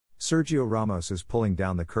Sergio Ramos is pulling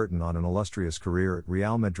down the curtain on an illustrious career at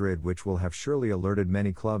Real Madrid, which will have surely alerted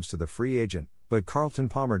many clubs to the free agent, but Carlton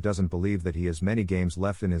Palmer doesn't believe that he has many games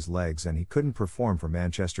left in his legs and he couldn't perform for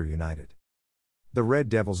Manchester United. The Red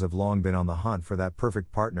Devils have long been on the hunt for that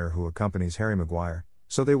perfect partner who accompanies Harry Maguire,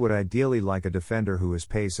 so they would ideally like a defender who is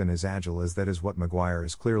pace and is agile, as that is what Maguire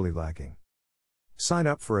is clearly lacking. Sign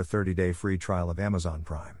up for a 30-day free trial of Amazon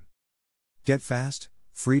Prime. Get fast,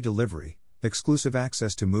 free delivery, exclusive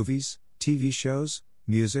access to movies, TV shows,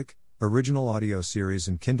 music, original audio series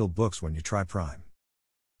and Kindle books when you try Prime.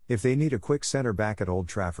 If they need a quick center back at Old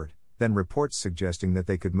Trafford, then reports suggesting that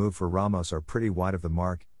they could move for Ramos are pretty wide of the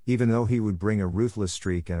mark, even though he would bring a ruthless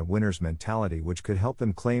streak and a winner's mentality which could help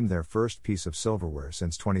them claim their first piece of silverware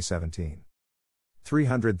since 2017.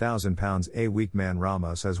 £300,000 a week. Man,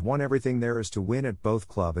 Ramos has won everything there is to win at both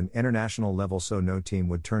club and international level, so no team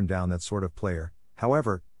would turn down that sort of player.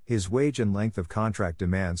 However, his wage and length of contract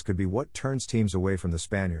demands could be what turns teams away from the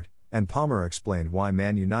Spaniard, and Palmer explained why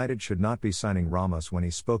Man United should not be signing Ramos when he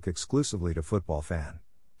spoke exclusively to Football Fan.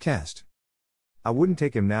 Cast. I wouldn't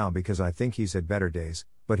take him now because I think he's had better days,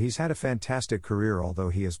 but he's had a fantastic career, although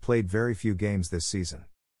he has played very few games this season.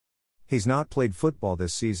 He's not played football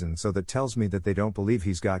this season, so that tells me that they don't believe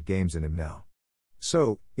he's got games in him now.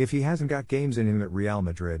 So, if he hasn't got games in him at Real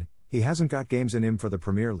Madrid, he hasn't got games in him for the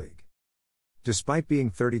Premier League. Despite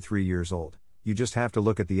being 33 years old, you just have to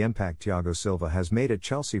look at the impact Thiago Silva has made at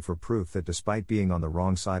Chelsea for proof that despite being on the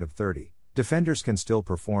wrong side of 30, defenders can still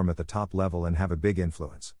perform at the top level and have a big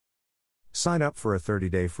influence. Sign up for a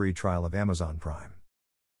 30-day free trial of Amazon Prime.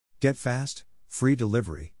 Get fast, free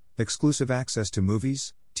delivery, exclusive access to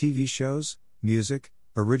movies, TV shows, music,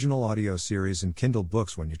 original audio series and Kindle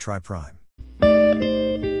books when you try Prime.